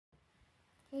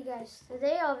Hey guys,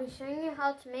 today I'll be showing you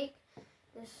how to make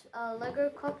this Lego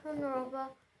Copper and Rubber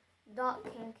Dark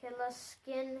King Killer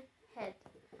skin head.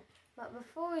 But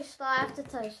before we start, I have to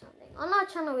tell you something. On our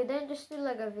channel, we don't just do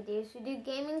Lego videos, we do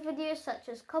gaming videos such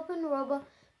as Copper and Rubber,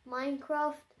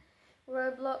 Minecraft,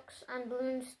 Roblox and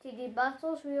Balloons TD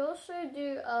battles. We also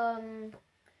do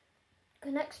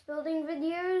Connects building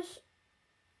videos,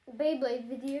 Beyblade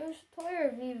videos, toy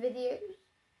review videos.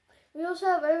 We also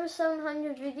have over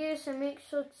 700 videos, so make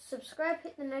sure to subscribe,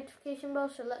 hit the notification bell,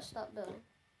 so let's start building.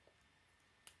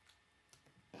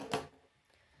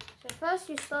 So first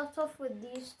you start off with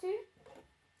these two.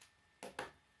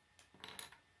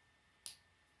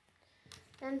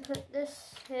 Then put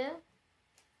this here.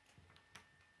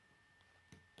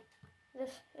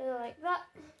 This here like that.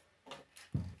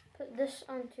 Put this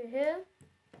onto here.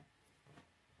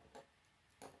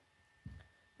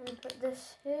 And put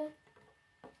this here.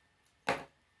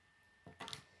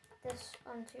 This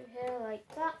onto here like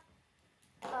that,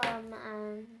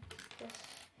 and this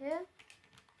here.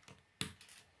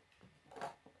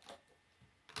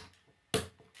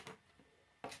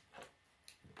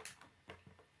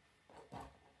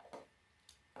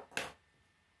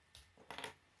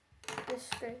 This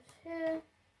goes here.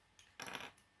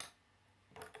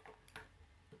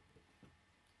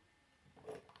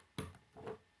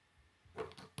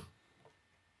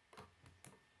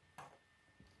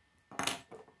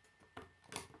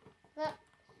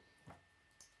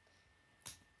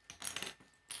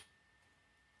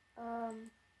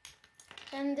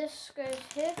 Then this goes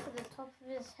here for the top of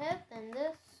his head, then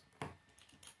this,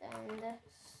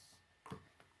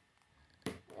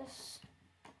 this.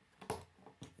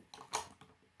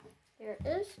 Here it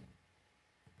is.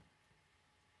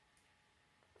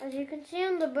 As you can see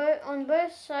on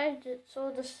both sides, it's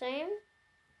all the same.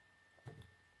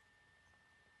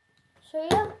 So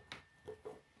yeah.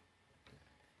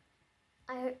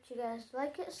 I hope you guys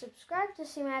like it. Subscribe to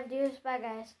see my videos. Bye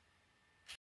guys.